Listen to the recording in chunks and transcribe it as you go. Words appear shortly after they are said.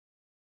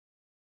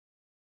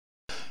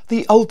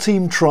The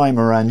Ultim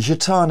Trimaran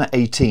Gitana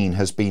 18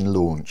 has been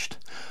launched.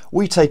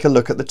 We take a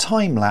look at the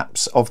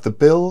time-lapse of the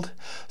build,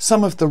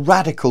 some of the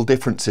radical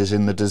differences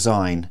in the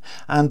design,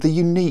 and the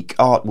unique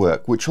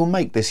artwork which will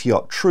make this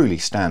yacht truly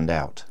stand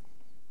out.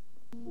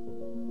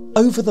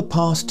 Over the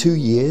past 2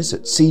 years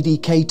at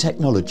CDK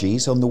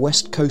Technologies on the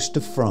west coast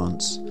of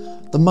France,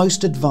 the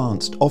most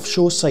advanced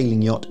offshore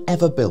sailing yacht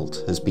ever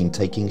built has been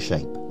taking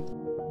shape.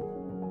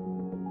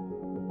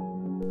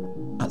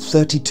 At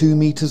 32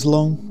 metres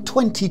long,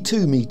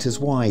 22 metres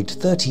wide,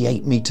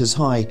 38 metres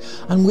high,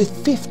 and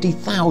with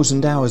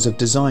 50,000 hours of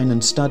design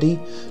and study,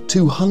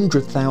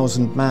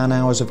 200,000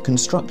 man-hours of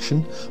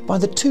construction by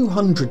the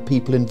 200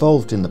 people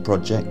involved in the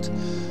project,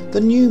 the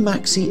new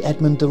Maxi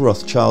Edmond de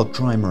Rothschild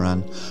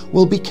Trimaran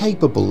will be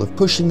capable of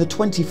pushing the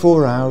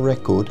 24-hour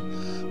record,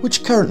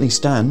 which currently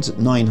stands at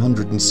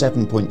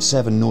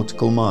 907.7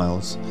 nautical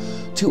miles,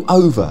 to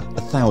over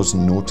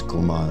 1,000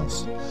 nautical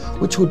miles,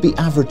 which would be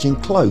averaging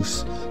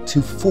close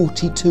to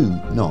 42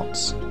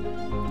 knots.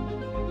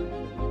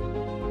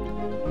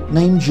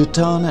 Named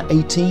Gitana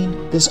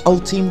 18, this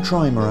Ultim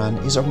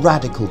Trimaran is a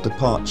radical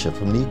departure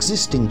from the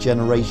existing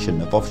generation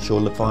of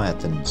offshore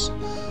leviathans,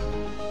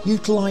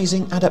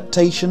 utilising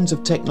adaptations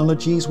of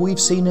technologies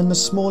we've seen in the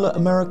smaller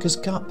America's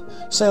Cup,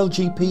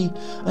 SailGP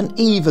and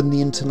even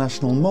the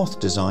International Moth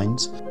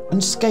designs,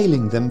 and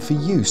scaling them for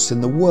use in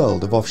the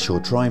world of offshore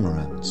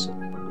trimarans.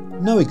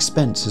 No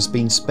expense has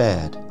been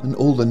spared, and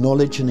all the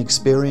knowledge and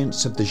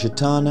experience of the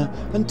Gitana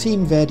and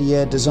Team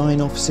Verdier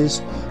design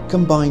offices,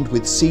 combined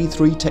with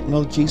C3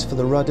 Technologies for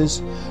the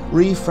rudders,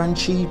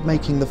 Franchi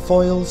making the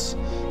foils,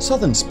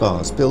 Southern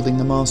Spars building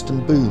the mast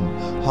and boom,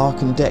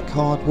 Hark and Deck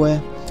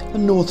hardware,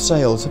 and North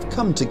Sails have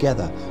come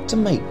together to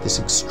make this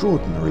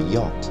extraordinary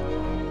yacht.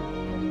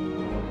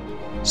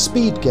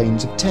 Speed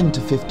gains of 10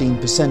 to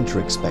 15% are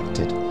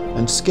expected,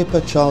 and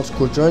skipper Charles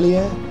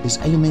Caudrelier is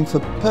aiming for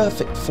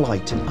perfect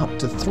flight in up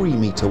to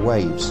 3-metre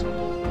waves.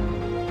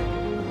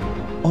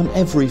 On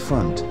every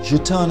front,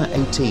 Gitana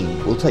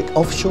 18 will take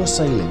offshore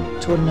sailing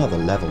to another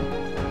level.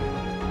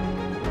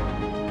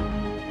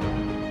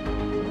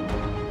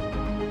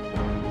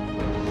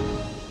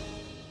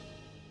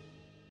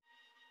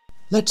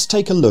 Let's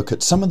take a look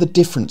at some of the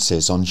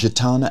differences on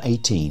Gitana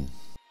 18.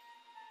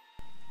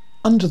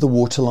 Under the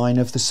waterline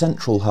of the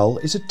central hull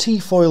is a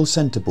T-foil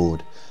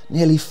centreboard,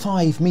 nearly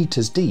 5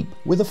 metres deep,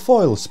 with a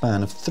foil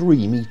span of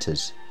 3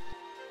 metres.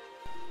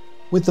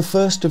 With the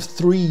first of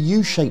 3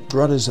 U-shaped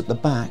rudders at the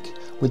back,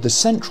 with the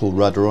central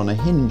rudder on a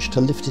hinge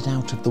to lift it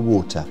out of the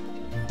water.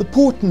 The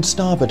port and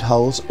starboard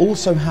hulls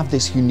also have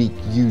this unique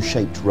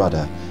U-shaped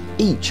rudder,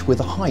 each with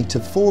a height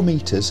of 4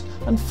 metres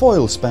and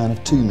foil span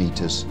of 2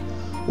 metres.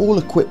 All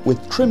equipped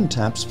with trim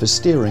tabs for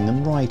steering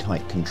and ride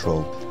height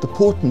control. The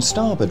port and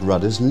starboard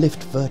rudders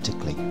lift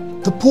vertically.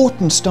 The port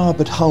and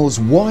starboard hull's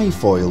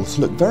Y-foils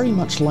look very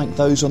much like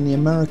those on the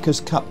America's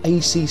Cup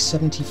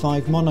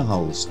AC-75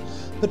 monohulls,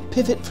 but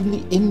pivot from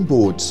the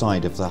inboard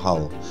side of the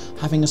hull,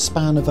 having a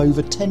span of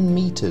over 10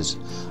 metres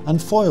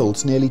and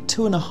foils nearly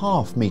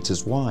 2.5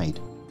 metres wide.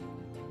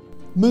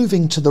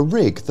 Moving to the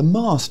rig, the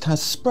mast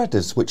has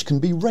spreaders which can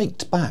be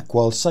raked back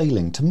while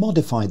sailing to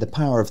modify the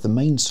power of the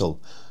mainsail,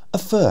 a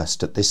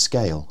first at this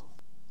scale.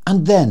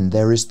 And then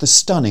there is the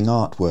stunning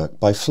artwork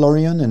by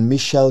Florian and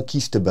Michel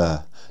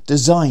Quistebert,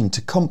 designed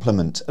to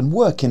complement and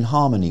work in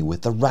harmony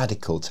with the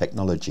radical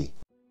technology.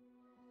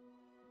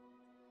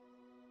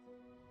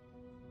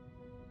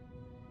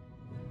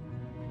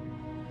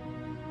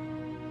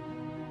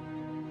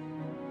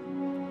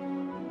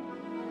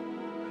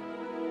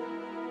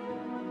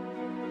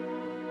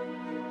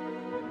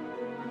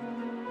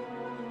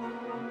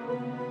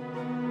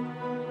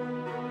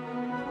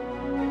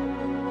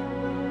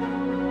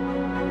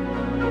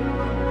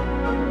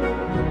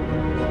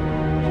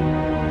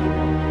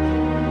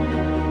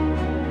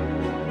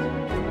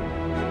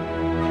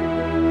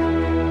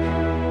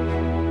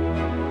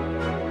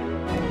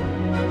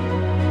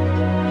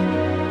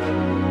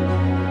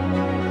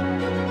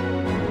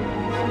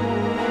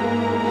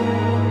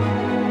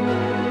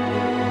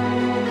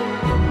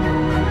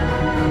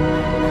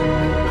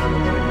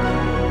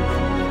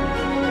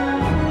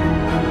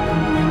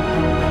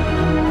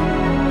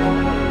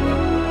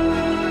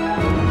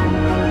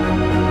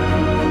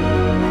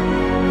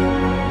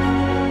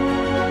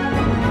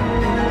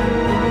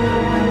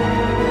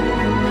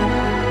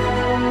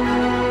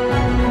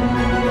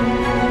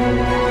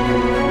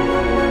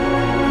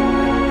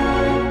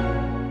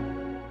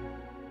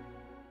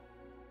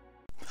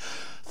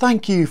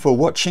 Thank you for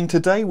watching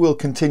today. We'll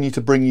continue to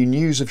bring you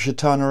news of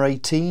Gitana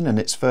 18 and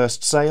its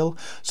first sail,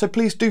 so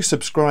please do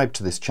subscribe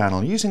to this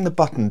channel using the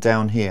button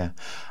down here,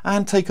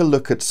 and take a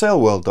look at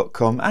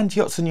sailworld.com and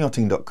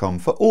yachtsandyachting.com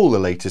for all the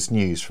latest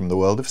news from the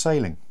world of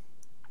sailing.